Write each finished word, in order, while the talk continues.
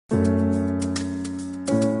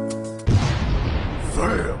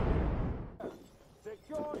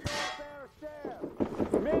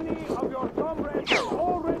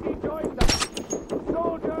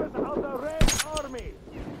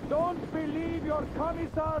your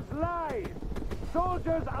commissar's lies!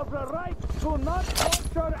 Soldiers have the right to not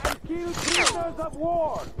torture and kill prisoners of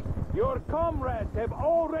war! Your comrades have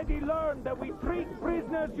already learned that we treat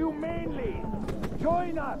prisoners humanely!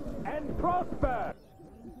 Join us and prosper!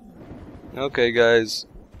 Okay guys,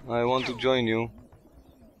 I want to join you.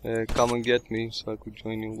 Come and get me so I could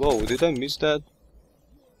join you. Whoa, did I miss that?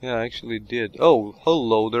 Yeah, I actually did. Oh,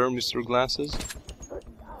 hello there, Mr. Glasses.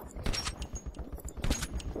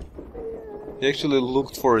 He actually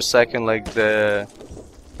looked for a second like the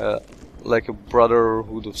like a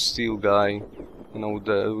Brotherhood of Steel guy, you know, with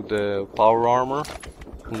the power armor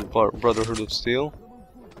from the Brotherhood of Steel.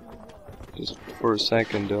 Just for a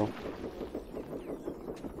second, though.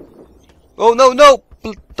 Oh no, no!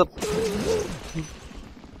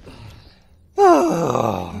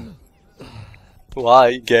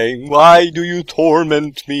 Why, game? Why do you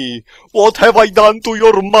torment me? What have I done to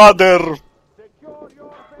your mother? Secure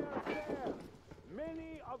your fair share.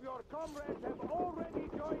 Many of your comrades have already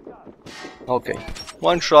joined us. Okay,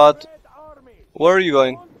 one shot. Where are you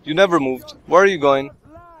going? You never moved. Where are you going?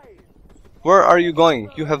 Where are you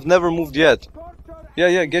going? You have never moved yet.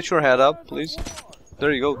 Yeah, get your head up, please.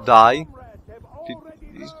 There you go, die.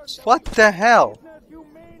 What the hell?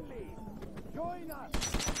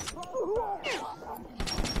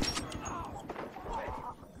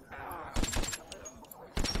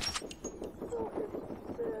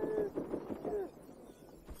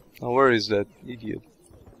 Now where is that idiot?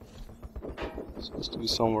 It's supposed to be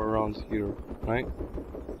somewhere around here, right?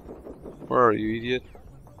 Where are you, idiot?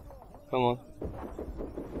 Come on.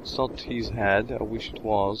 It's not his head, I wish it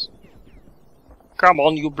was. Come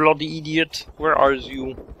on, you bloody idiot! Where are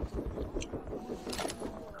you?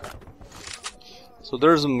 So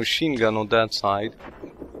there's a machine gun on that side,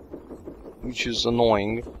 which is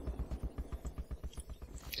annoying,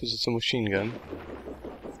 because it's a machine gun.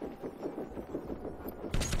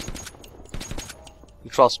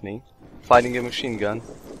 And trust me, fighting a machine gun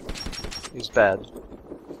is bad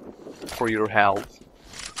for your health.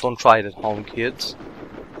 Don't try it at home, kids.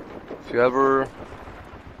 If you ever...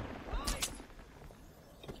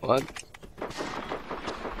 What?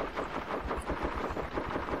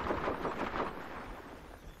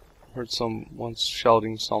 Heard someone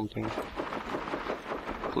shouting something.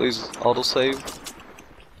 Please, autosave.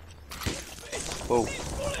 Whoa.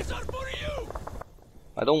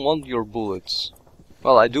 I don't want your bullets.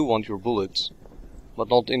 Well, I do want your bullets, but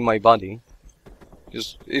not in my body.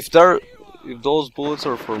 Just if those bullets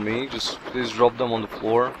are for me, just please drop them on the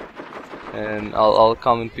floor, and I'll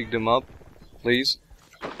come and pick them up, please.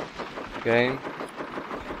 Okay.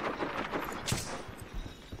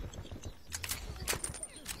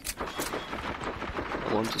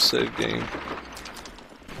 I want to save game.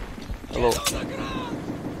 Hello.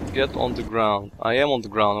 Get on the ground. I am on the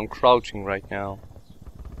ground. I'm crouching right now.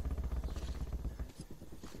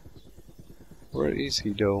 Where is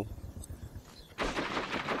he though?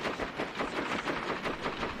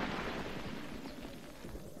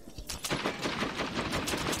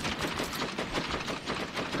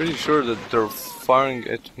 Pretty sure that they're firing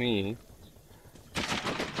at me. At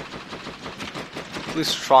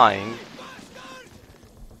least trying.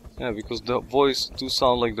 Yeah, because the voice do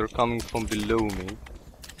sound like they're coming from below me.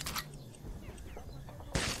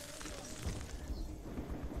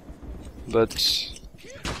 But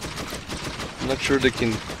I'm not sure they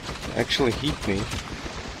can actually hit me.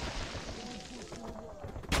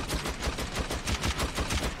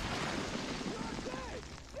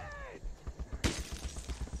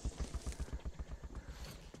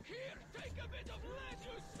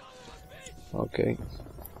 Okay.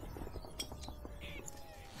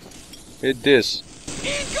 Hit this.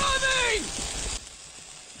 Incoming!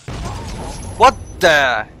 What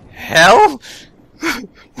the hell?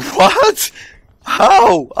 What?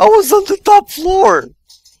 How? I was on the top floor.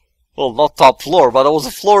 Well, not top floor, but I was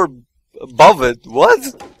a floor above it. What?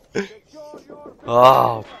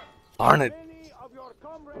 Oh, darn it.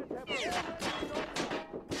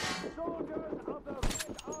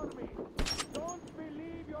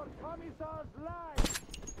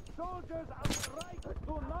 Soldiers have the right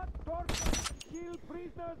to not torture and kill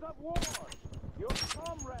prisoners of war. Your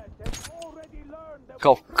comrades have already learned that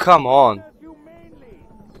Oh, come on. humanely.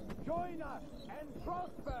 Join us and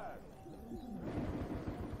prosper.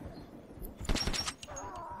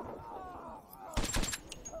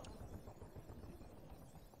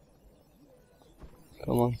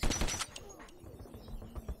 Come on.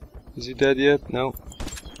 Is he dead yet? No.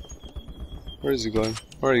 Where is he going?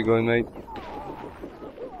 Where are you going, mate?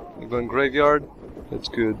 You going graveyard? That's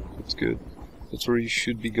good. That's good. That's where you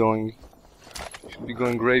should be going. You should be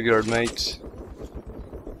going graveyard, mate.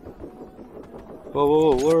 Whoa,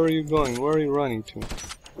 whoa, whoa, where are you going? Where are you running to?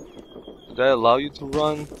 Did I allow you to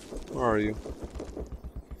run? Where are you?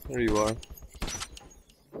 There you are.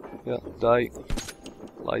 Yeah, die.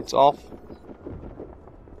 Lights off.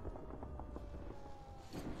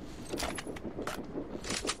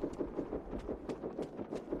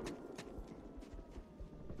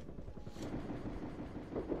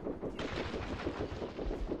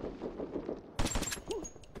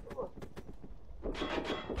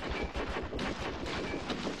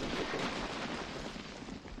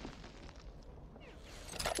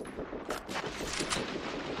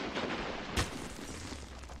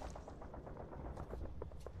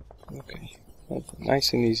 Okay,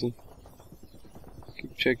 nice and easy.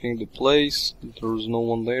 Keep checking the place. There's no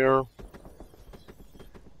one there.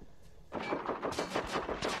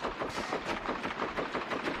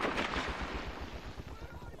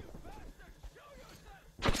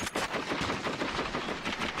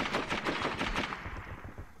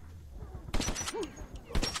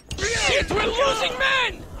 Shit, we're losing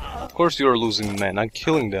men! Of course you're losing men. I'm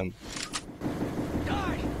killing them.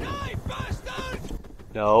 Die, bastard!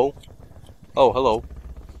 No. Oh, hello.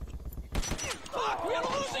 Fuck, we're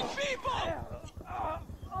losing people!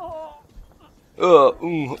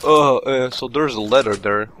 So there's a ladder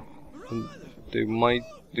there. And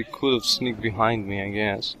they could have sneaked behind me, I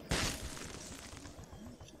guess.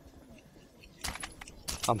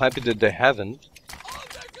 I'm happy that they haven't,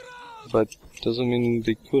 but doesn't mean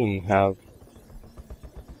they couldn't have.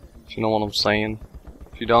 If you know what I'm saying.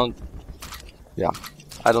 If you don't, yeah,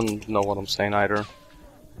 I don't know what I'm saying either.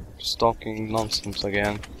 Just talking nonsense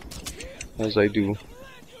again, as I do.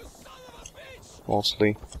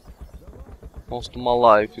 Mostly. Most of my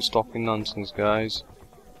life is talking nonsense, guys.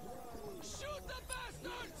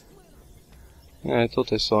 Yeah, I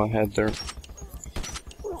thought I saw a head there.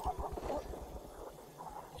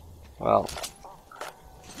 Well,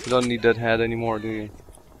 you don't need that head anymore, do you?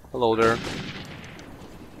 Hello there.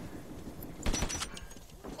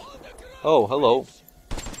 Oh, hello.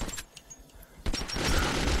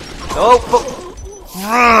 Oh!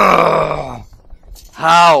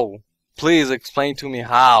 How? Please explain to me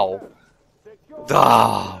how.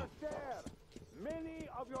 Duh. Many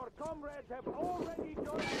of your comrades have already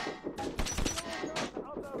joined us.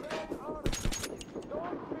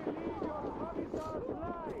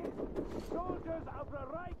 Soldiers of the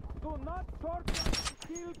Reich do not torture and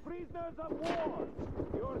kill prisoners of war.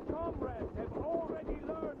 Your comrades have already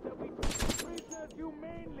learned that we treat prisoners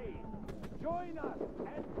humanely. Join us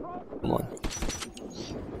and prosper. Come on.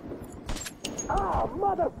 Ah,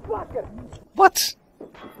 motherfucker! What?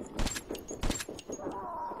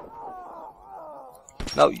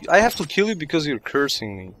 Now, I have to kill you because you're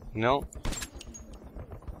cursing me, you know?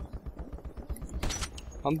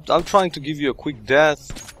 I'm trying to give you a quick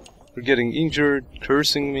death. You're getting injured,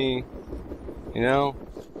 cursing me, you know?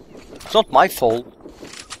 It's not my fault.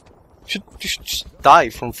 You should just die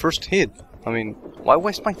from first hit. I mean, why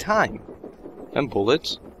waste my time? And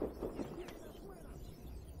bullets.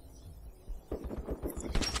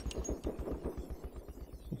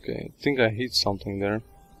 Okay, I think I hit something there.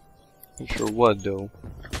 Not sure what though.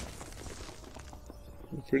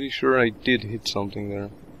 I'm pretty sure I did hit something there.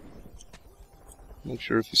 Not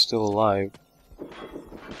sure if he's still alive.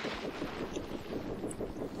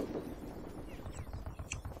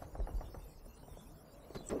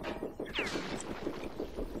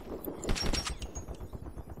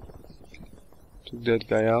 Took that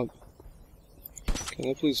guy out. Can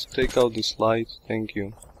I please take out this light? Thank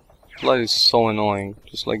you. This light is so annoying,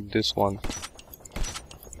 just like this one.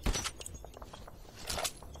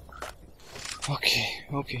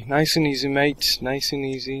 Okay, nice and easy, mate. Nice and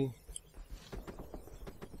easy.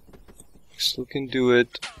 Still can do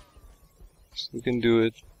it. Still can do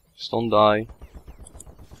it. Just don't die.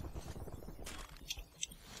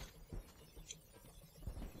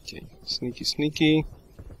 Okay, sneaky, sneaky.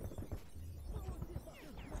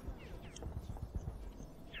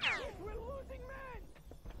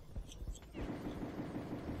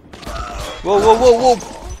 Whoa, whoa, whoa,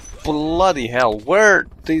 whoa! Bloody hell! Where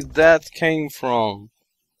did that come from?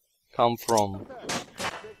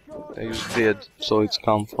 They just did, so it's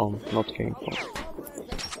come from, not came from.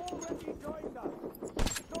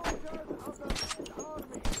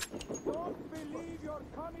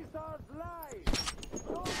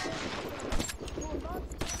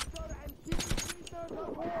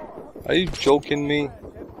 Are you joking me?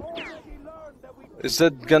 Is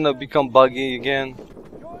that gonna become buggy again?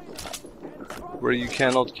 Where you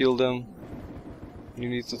cannot kill them? You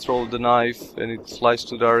need to throw the knife and it flies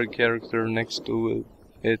to the other character next to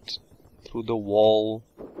it through the wall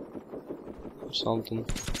or something.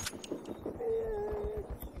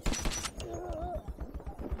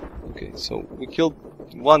 Okay, so we killed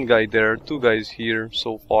one guy there, two guys here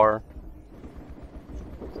so far.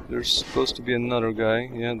 There's supposed to be another guy.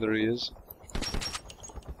 Yeah, there he is.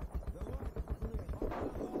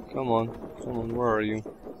 Come on, where are you?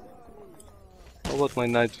 How about my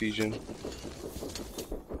night vision?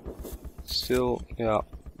 Still, yeah.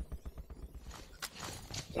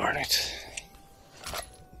 Darn it.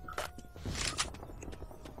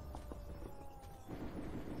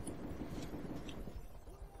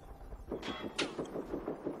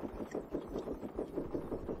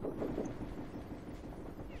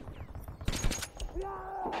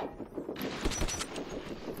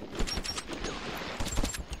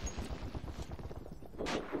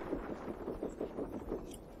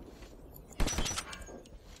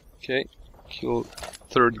 Okay, kill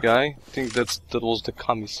third guy. I think that was the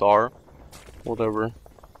commissar, whatever.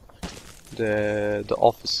 The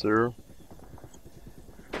officer.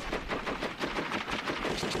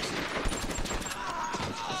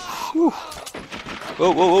 Whew.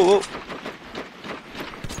 Whoa, whoa, whoa, whoa!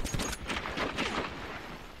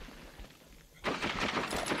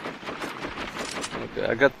 Okay,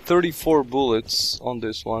 I got 34 bullets on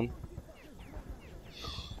this one.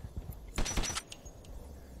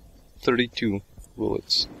 32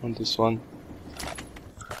 bullets on this one.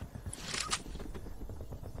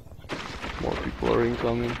 More people are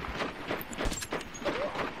incoming.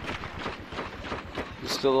 You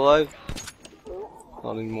still alive?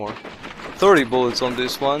 Not anymore. 30 bullets on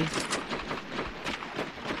this one.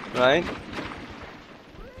 Right?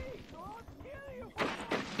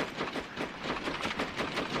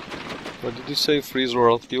 What did you say? Freeze or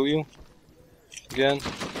I'll kill you?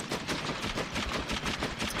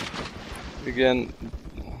 Again,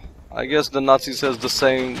 I guess the Nazis has the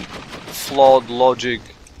same flawed logic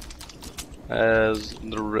as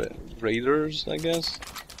the Raiders, I guess.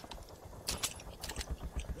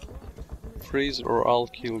 Freeze or I'll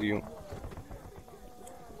kill you.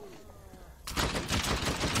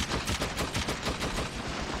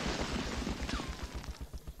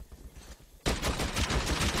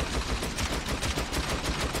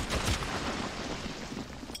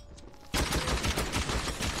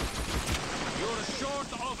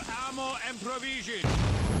 Provision.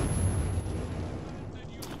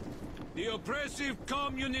 The oppressive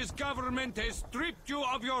communist government has stripped you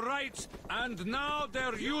of your rights, and now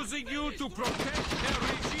they're using you to protect their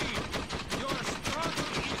regime. Your struggle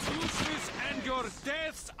is useless and your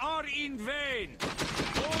deaths are in vain.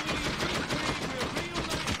 Only victory will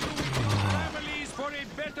reunite you with your families for a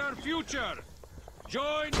better future.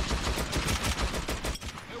 Join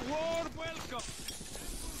a warm welcome.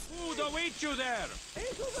 Food awaits you there.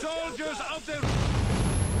 Soldiers of the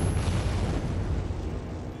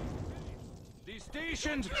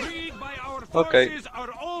stations freed by our forces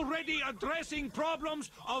are already addressing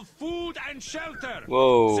problems of food and shelter.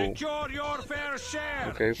 Whoa. Secure your fair share.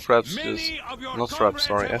 Okay, fraps just... not fraps,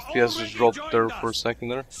 sorry. FPS just dropped there for a second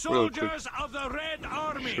there. Real quick. Soldiers of the Red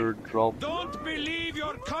Army. Sure drop. Don't believe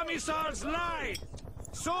your commissar's lie.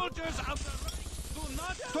 Soldiers of the Reich do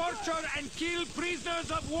not torture and kill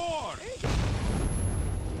prisoners of war.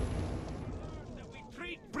 We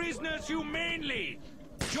treat prisoners humanely.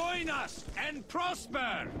 Join us and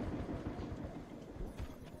prosper.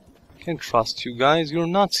 Can't trust you guys, you're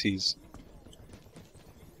Nazis.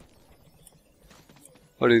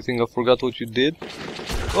 What do you think? I forgot what you did?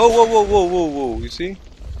 Whoa, whoa, whoa, whoa, whoa, whoa! You see?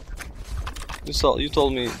 You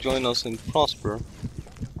told me join us and prosper,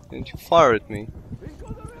 and you fire at me.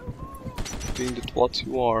 Being the twat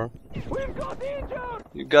you are.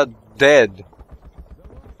 You got dead.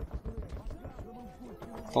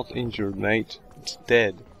 Not injured, mate. It's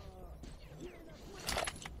dead.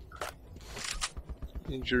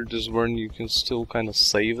 Injured is when you can still kind of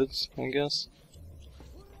save it, I guess.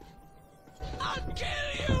 I'll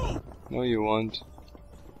kill you! No, you won't.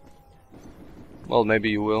 Well, maybe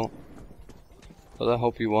you will. But I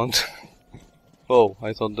hope you won't. Oh,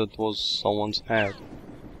 I thought that was someone's head.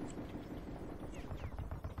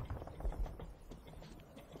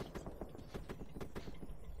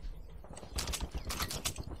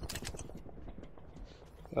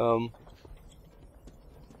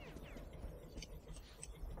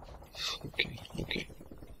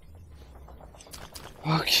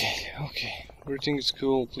 Okay. Everything is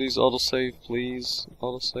cool. Please autosave, please.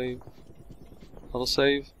 Autosave,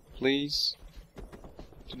 please.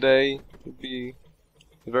 Today would be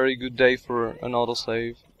a very good day for an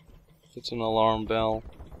autosave. That's an alarm bell.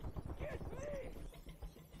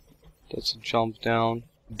 That's a jump down.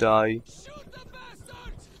 Die.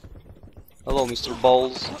 Hello, Mr.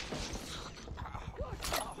 Balls.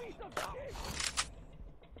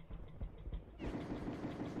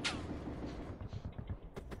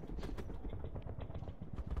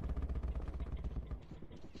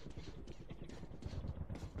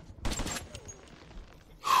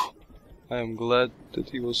 I am glad that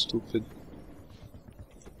he was stupid.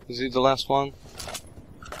 Is he the last one?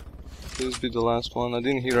 Please be the last one. I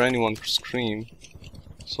didn't hear anyone scream,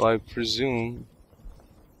 so I presume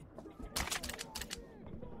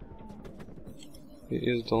he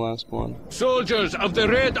is the last one. Soldiers of the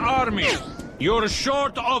Red Army, you're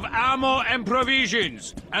short of ammo and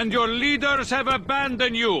provisions, and your leaders have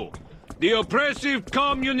abandoned you. The oppressive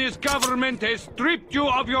communist government has stripped you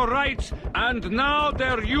of your rights, and now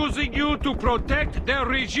they're using you to protect their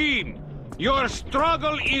regime. Your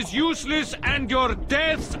struggle is useless and your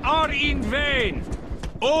deaths are in vain.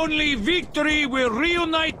 Only victory will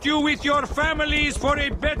reunite you with your families for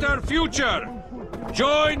a better future.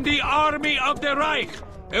 Join the army of the Reich.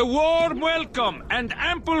 A warm welcome and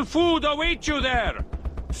ample food await you there.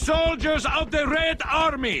 Soldiers of the Red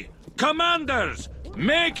Army, commanders,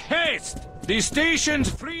 make haste! The stations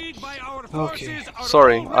freed by our forces are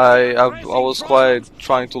sorry, I already was quite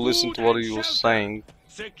trying to listen to what he was saying.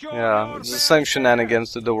 Secure Yeah, your it's the same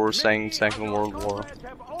shenanigans that they were saying in Second World War.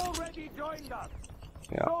 have already joined us.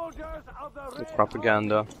 Yeah, Soldiers of the the Red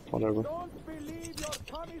propaganda, Army, whatever. don't believe your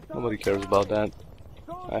commissars. Nobody cares about that.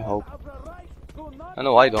 I hope. Soldiers of the Reich do not I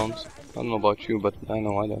know I don't. I don't know about you, but I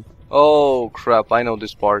know I don't. Oh crap, I know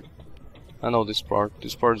this part. I know this part.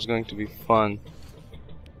 This part is going to be fun.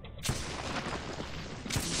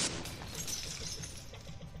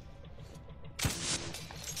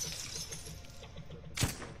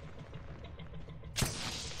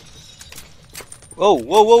 Whoa,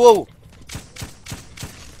 whoa, whoa, whoa!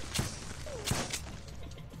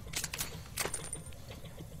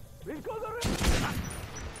 We've got the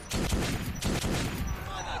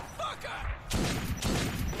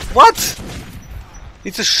What?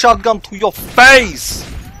 It's a shotgun to your face!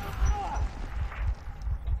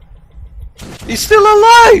 He's still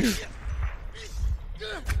alive!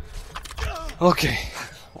 Okay.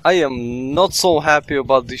 I am not so happy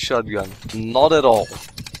about this shotgun. Not at all.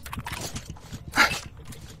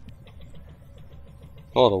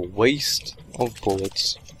 What a waste of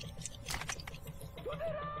bullets.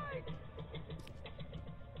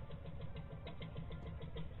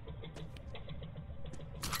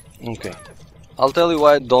 Okay. I'll tell you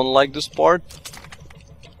why I don't like this part,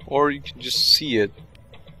 or you can just see it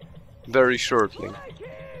very shortly.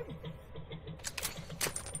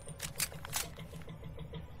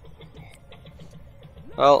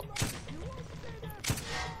 Well,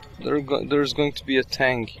 there's going to be a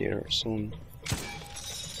tank here soon.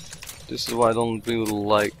 This is why I don't really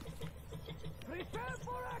like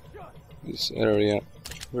this area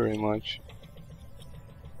very much.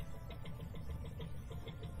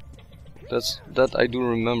 That I do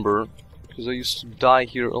remember, because I used to die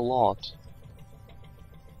here a lot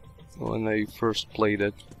when I first played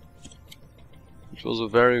it, which was a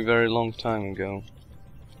very, very long time ago.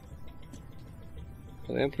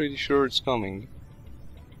 But I'm pretty sure it's coming.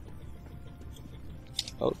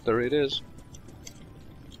 Oh, there it is.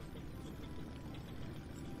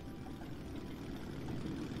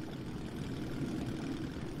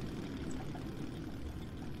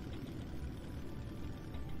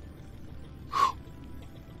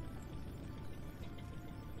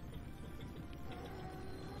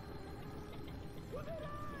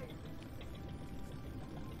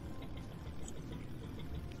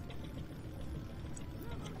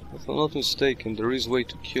 If I'm not mistaken, there is a way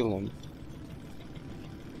to kill him.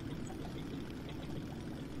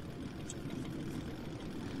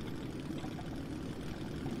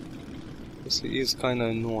 Because he is kinda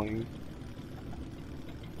annoying.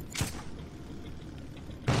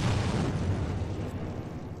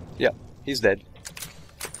 Yeah, he's dead.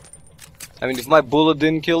 I mean, if my bullet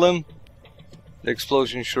didn't kill him, the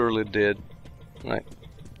explosion surely did. Right.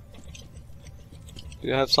 Do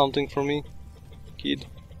you have something for me, kid?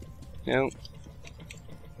 No,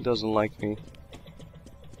 he doesn't like me.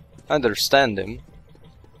 I understand him,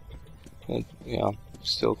 but yeah,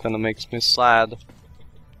 still kinda makes me sad.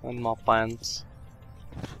 And my pants.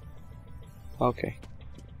 Okay.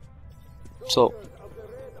 So,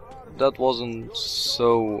 that wasn't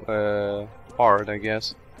so hard, I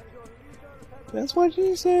guess. That's what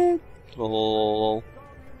she said. Oh.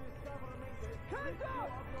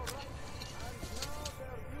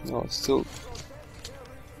 No, it's still.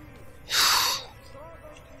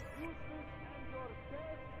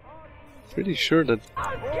 Pretty sure that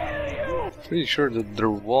there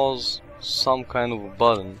was some kind of a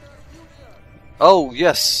button. Oh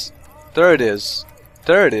yes, there it is.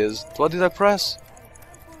 There it is. What did I press?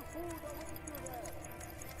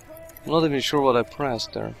 I'm not even sure what I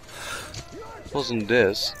pressed there. It wasn't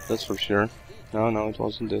this, that's for sure. No, it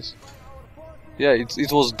wasn't this. Yeah,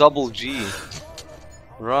 it was double G.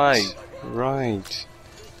 Right. Right.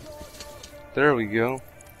 There we go.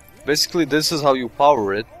 Basically, this is how you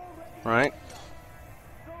power it, right?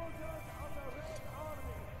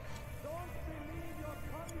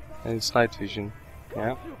 And it's night vision,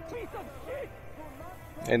 yeah.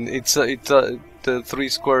 And it's the 3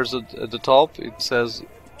 squares at the top. It says,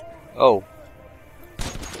 "Oh."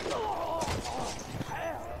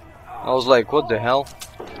 I was like, "What the hell?"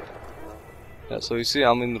 Yeah. So you see,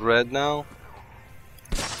 I'm in red now,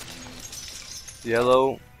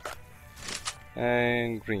 yellow,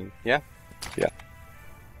 and green. Yeah, yeah.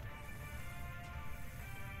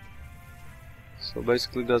 So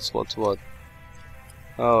basically, that's what's what.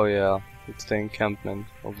 Oh yeah, it's the encampment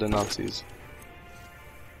of the Nazis.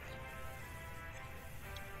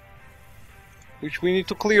 Which we need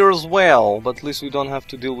to clear as well, but at least we don't have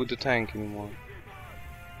to deal with the tank anymore.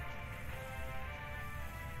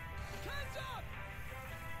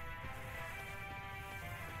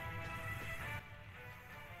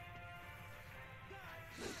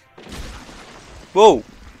 Whoa! What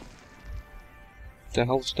the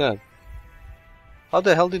hell's that? How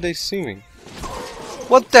the hell did they see me?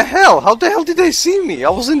 What the hell? How the hell did they see me? I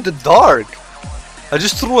was in the dark. I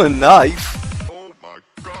just threw a knife.